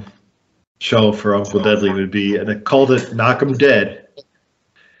show for Uncle Deadly would be, and it called it Knock 'em Dead.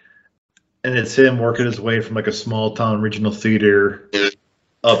 And it's him working his way from like a small town regional theater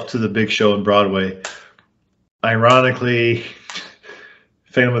up to the big show in Broadway. Ironically,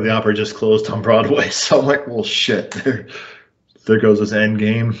 Phantom of the Opera just closed on Broadway, so I'm like, well, shit, there goes his end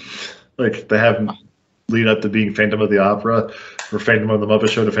game. Like, they have lead up to being Phantom of the Opera, or Phantom of the Muppet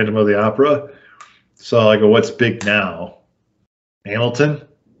Show to Phantom of the Opera. So I go, what's big now? Hamilton?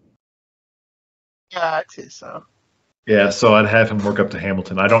 Yeah, I'd say so. Yeah, so I'd have him work up to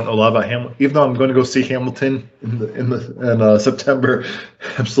Hamilton. I don't know a lot about Hamilton, even though I'm going to go see Hamilton in September.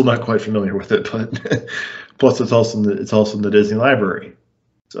 I'm still not quite familiar with it, but plus it's also in the Disney Library.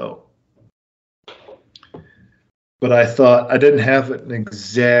 So, but I thought I didn't have an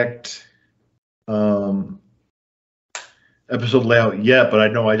exact episode layout yet, but I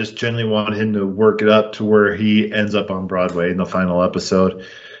know I just genuinely wanted him to work it up to where he ends up on Broadway in the final episode.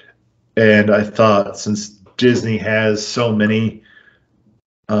 And I thought, since Disney has so many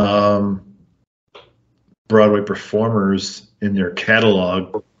Broadway performers in their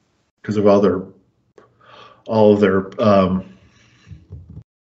catalog because of all of their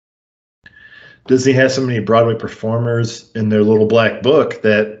Disney has so many Broadway performers in their little black book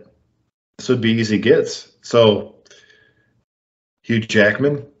that this would be easy gets. So Hugh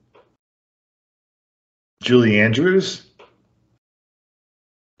Jackman, Julie Andrews,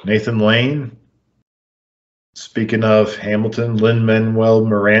 Nathan Lane. Speaking of Hamilton, Lin-Manuel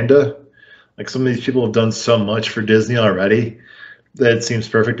Miranda. Like, some of these people have done so much for Disney already that it seems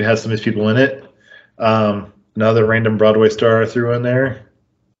perfect to have some of these people in it. Another random Broadway star I threw in there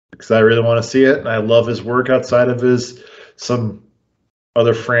because I really want to see it. And I love his work outside of some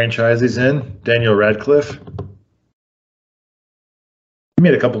other franchise he's in. Daniel Radcliffe. He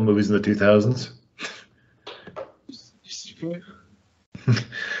made a couple movies in the 2000s.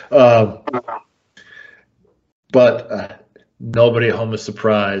 But nobody at home is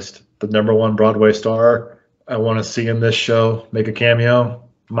surprised. The #1 Broadway star I want to see in this show make a cameo.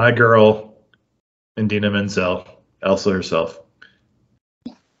 My girl, Idina Menzel, Elsa herself.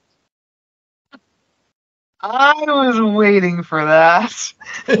 I was waiting for that.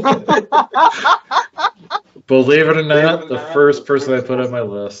 Believe it or not, the first person I put on my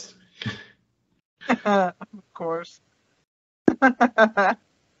list. Of course.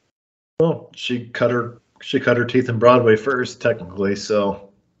 Well, she cut her teeth in Broadway first, technically.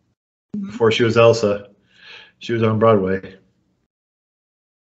 So before she was Elsa, she was on Broadway.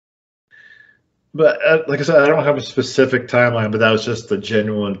 But like I said, I don't have a specific timeline, but that was just the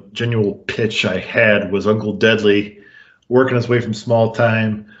genuine pitch I had, was Uncle Deadly working his way from small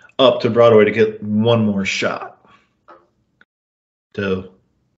time up to Broadway to get one more shot to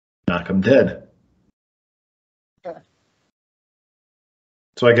knock him dead. Yeah.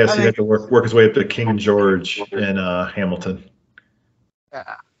 So I guess he'd have to work his way up to King George in Hamilton.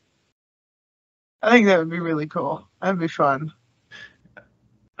 Yeah. I think that would be really cool. That'd be fun.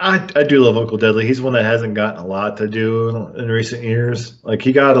 I do love Uncle Deadly. He's one that hasn't gotten a lot to do in recent years. Like,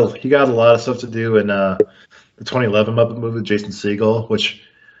 he got a lot of stuff to do in the 2011 Muppet movie with Jason Segel, which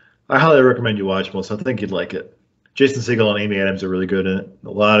I highly recommend you watch, Melissa. I think you'd like it. Jason Segel and Amy Adams are really good in it.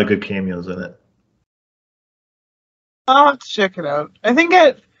 A lot of good cameos in it. I'll have to check it out. I think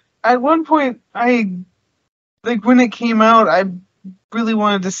at one point, when it came out, I really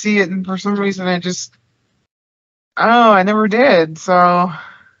wanted to see it, and for some reason I never did. So,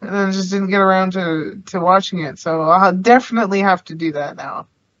 and then I just didn't get around to watching it. So I'll definitely have to do that now.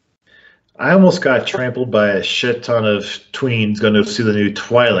 I almost got trampled by a shit ton of tweens going to see the new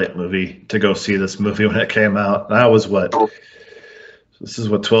Twilight movie to go see this movie when it came out. And I was this is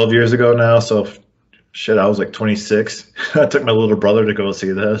 12 years ago now. So shit, I was like 26. I took my little brother to go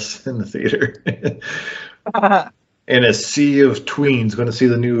see this in the theater. in a sea of tweens going to see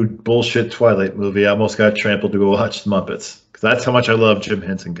the new bullshit Twilight movie. I almost got trampled to go watch the Muppets. Because that's how much I love Jim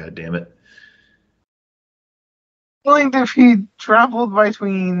Henson, goddammit. Willing to be trampled by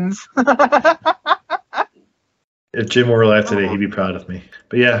tweens. If Jim were alive today, he'd be proud of me.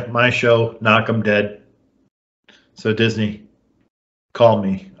 But yeah, my show, Knock 'em Dead. So Disney, call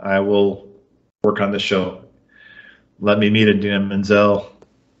me. I will work on the show. Let me meet Idina Menzel.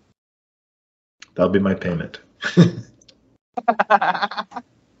 That'll be my payment.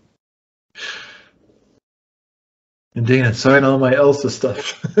 And Dana, sign all my Elsa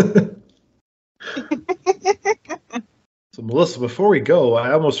stuff. So Melissa, before we go,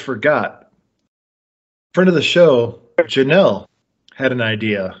 I almost forgot. Friend of the show, Janelle, had an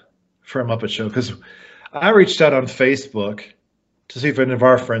idea for a Muppet Show because I reached out on Facebook to see if any of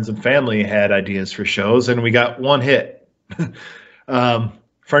our friends and family had ideas for shows, and we got one hit. Friend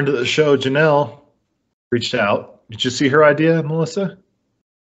of the show, Janelle, reached out. Did you see her idea, Melissa?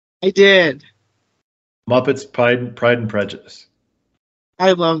 I did. Muppets, Pride and Prejudice.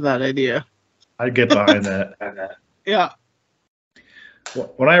 I love that idea. I'd get behind that. Yeah.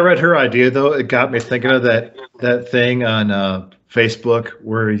 When I read her idea, though, it got me thinking of that thing on Facebook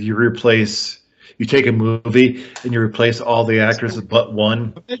where you take a movie and you replace all the actors but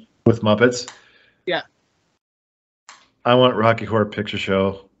one with Muppets. Yeah. I want Rocky Horror Picture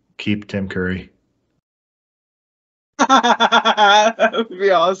Show. Keep Tim Curry. That would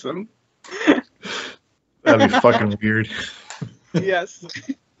be awesome. That'd be fucking weird. Yes.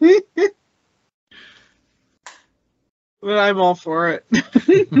 But I'm all for it.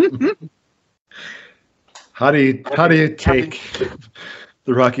 How do you take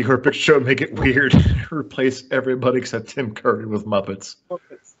the Rocky Horror Picture Show and make it weird? Replace everybody except Tim Curry with Muppets.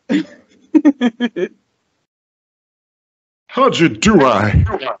 How'd you do? I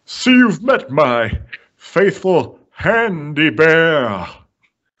see you've met my faithful handy bear.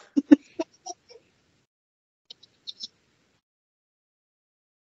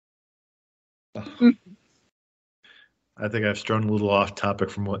 I think I've strung a little off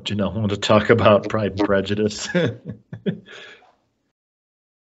topic from what Janelle wanted to talk about, Pride and Prejudice.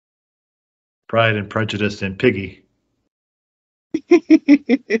 Pride and Prejudice and Piggy.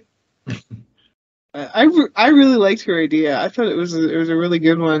 I really liked her idea. I thought it was a really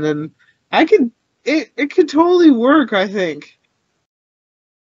good one, and it could totally work. I think.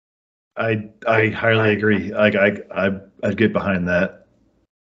 I highly agree. I'd get behind that.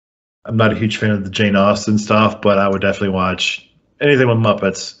 I'm not a huge fan of the Jane Austen stuff, but I would definitely watch anything with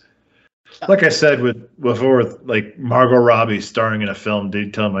Muppets. Like I said, before, like Margot Robbie starring in a film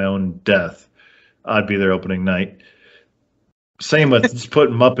detailing my own death, I'd be there opening night. Same with just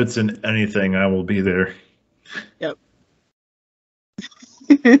putting Muppets in anything, I will be there. Yep.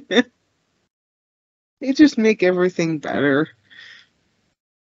 They just make everything better.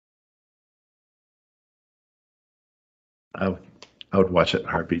 I would watch it in a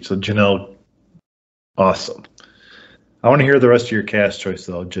heartbeat. So Janelle, awesome. I want to hear the rest of your cast choice,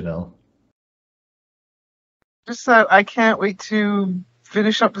 though, Janelle. Just that I can't wait to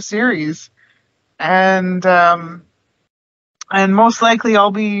finish up the series, and most likely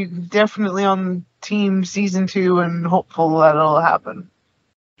I'll be definitely on team season 2 and hopeful that it'll happen.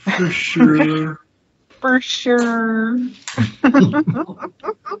 For sure. For sure.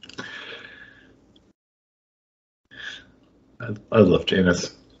 I love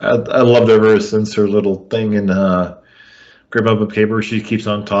Janice. I loved her ever since her little thing in Grab Up a Paper. She keeps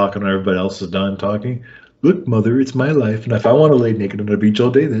on talking when everybody else is done talking. Look, Mother, it's my life, and if I want to lay naked on the beach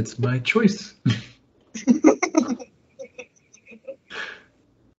all day, that's my choice.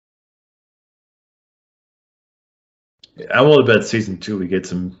 I'm willing to bet season 2 we get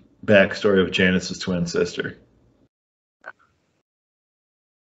some backstory of Janice's twin sister.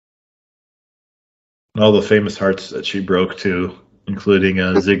 And all the famous hearts that she broke, too, including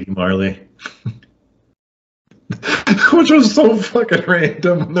Ziggy Marley. Which was so fucking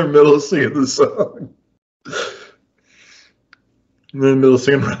random in the middle of singing the song. In the middle of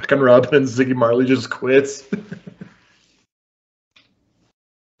singing Rockin' Robin and Ziggy Marley just quits.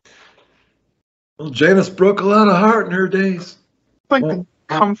 Well, Janice broke a lot of heart in her days. Like the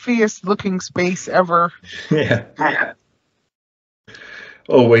comfiest looking space ever. Yeah.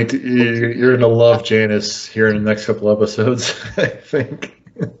 Oh, wait, you're going to love Janice here in the next couple episodes, I think.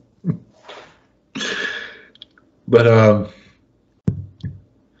 But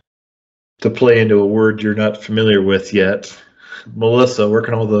to play into a word you're not familiar with yet, Melissa, where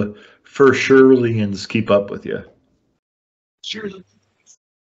can all the For Sureans keep up with you? Surely.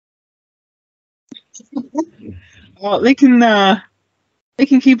 Well, they can they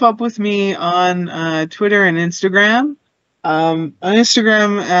can keep up with me on Twitter and Instagram. On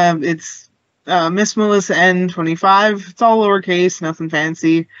Instagram, it's Miss Melissa N25. It's all lowercase, nothing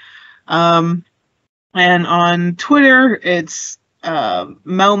fancy. And on Twitter, it's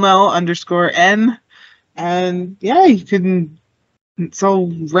Melmel_N. And yeah, you can.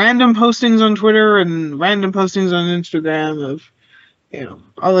 So random postings on Twitter and random postings on Instagram of,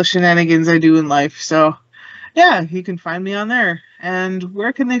 all the shenanigans I do in life. So yeah, you can find me on there. And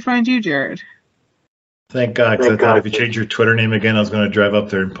where can they find you, Jared? Thank God, because I thought if you change your Twitter name again, I was going to drive up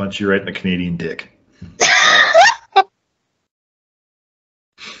there and punch you right in the Canadian dick.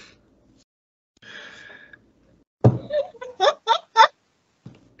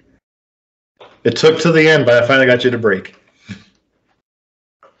 It took to the end, but I finally got you to break.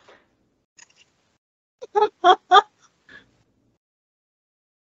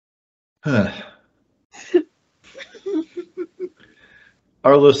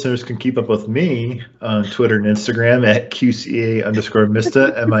 Our listeners can keep up with me on Twitter and Instagram at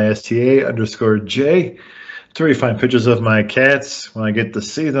QCA_Mista, MISTA_J. It's where you find pictures of my cats when I get to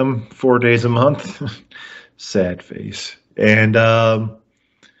see them 4 days a month. Sad face. And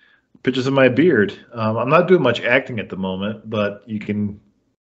pictures of my beard. I'm not doing much acting at the moment, but you can,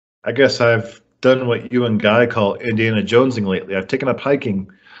 I guess I've done what you and Guy call Indiana Jonesing lately. I've taken up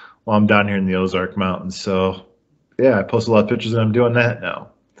hiking while I'm down here in the Ozark Mountains. So yeah, I post a lot of pictures and I'm doing that now.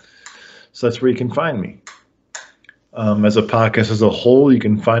 So that's where you can find me. As a podcast as a whole, you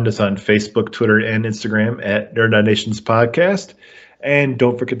can find us on Facebook, Twitter, and Instagram at Nerd.Nations Podcast. And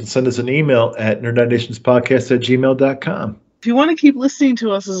don't forget to send us an email at nerd.nationspodcast@gmail.com. If you want to keep listening to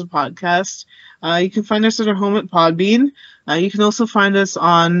us as a podcast, you can find us at our home at Podbean. You can also find us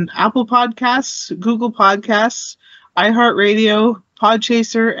on Apple Podcasts, Google Podcasts, iHeartRadio,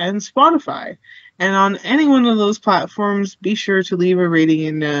 Podchaser, and Spotify. And on any one of those platforms, be sure to leave a rating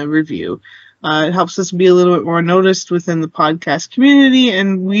and a review. It helps us be a little bit more noticed within the podcast community,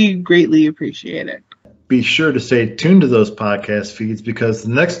 and we greatly appreciate it. Be sure to stay tuned to those podcast feeds because the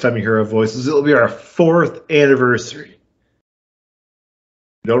next time you hear our voices, it'll be our 4th anniversary.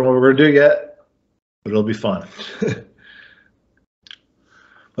 Don't know what we're going to do yet, but it'll be fun.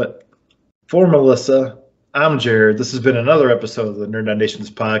 But for Melissa, I'm Jared. This has been another episode of the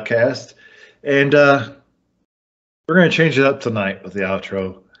Nerd.Nations podcast. And we're going to change it up tonight with the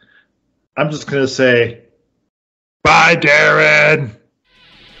outro. I'm just going to say, bye, Darren!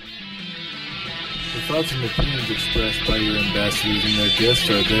 The thoughts and opinions expressed by your ambassadors and their guests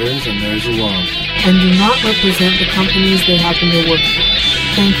are theirs and theirs alone. And do not represent the companies they happen to work for.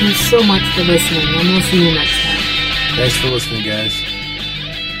 Thank you so much for listening, and we'll see you next time. Thanks for listening, guys.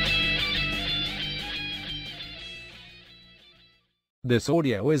 This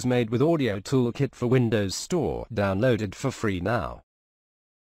audio is made with Audio Toolkit for Windows Store, downloaded for free now.